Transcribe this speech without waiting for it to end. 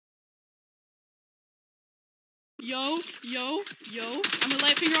Yo. I'm gonna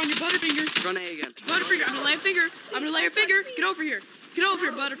lay a finger on your butterfinger. Run A again. Butterfinger, I'm gonna lay a finger. I'm gonna lay a finger. Get over here. Get over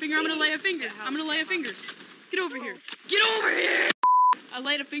here, Butterfinger. I'm gonna lay a finger. I'm gonna lay a finger. Get over here. Get over here! I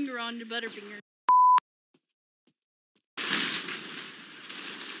laid a finger on your Butterfinger.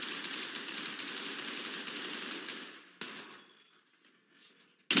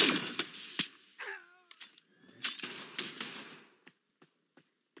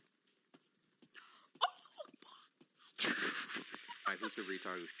 Alright, who's the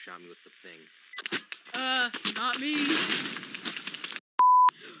retard who shot me with the thing? Not me.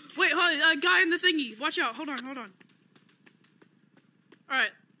 Wait, hold on, guy in the thingy. Watch out, hold on.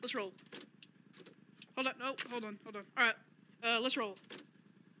 Alright, let's roll. Hold on, hold on. Alright, let's roll.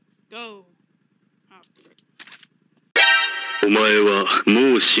 Go. Oh, frick. お前は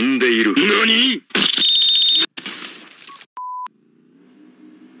もう死んでいる。何?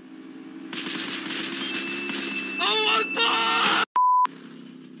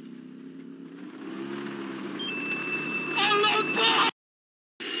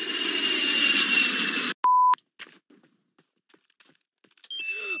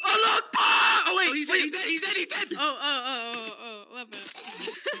 He's dead! Oh, love it.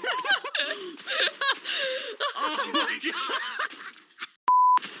 Oh my god!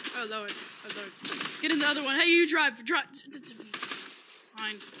 Oh Lord. Get in the other one. Hey, you drive. Fine.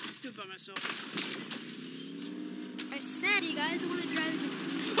 Do it by myself. I said you guys want to drive.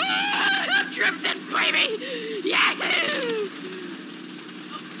 I'm drifting, baby! Yahoo!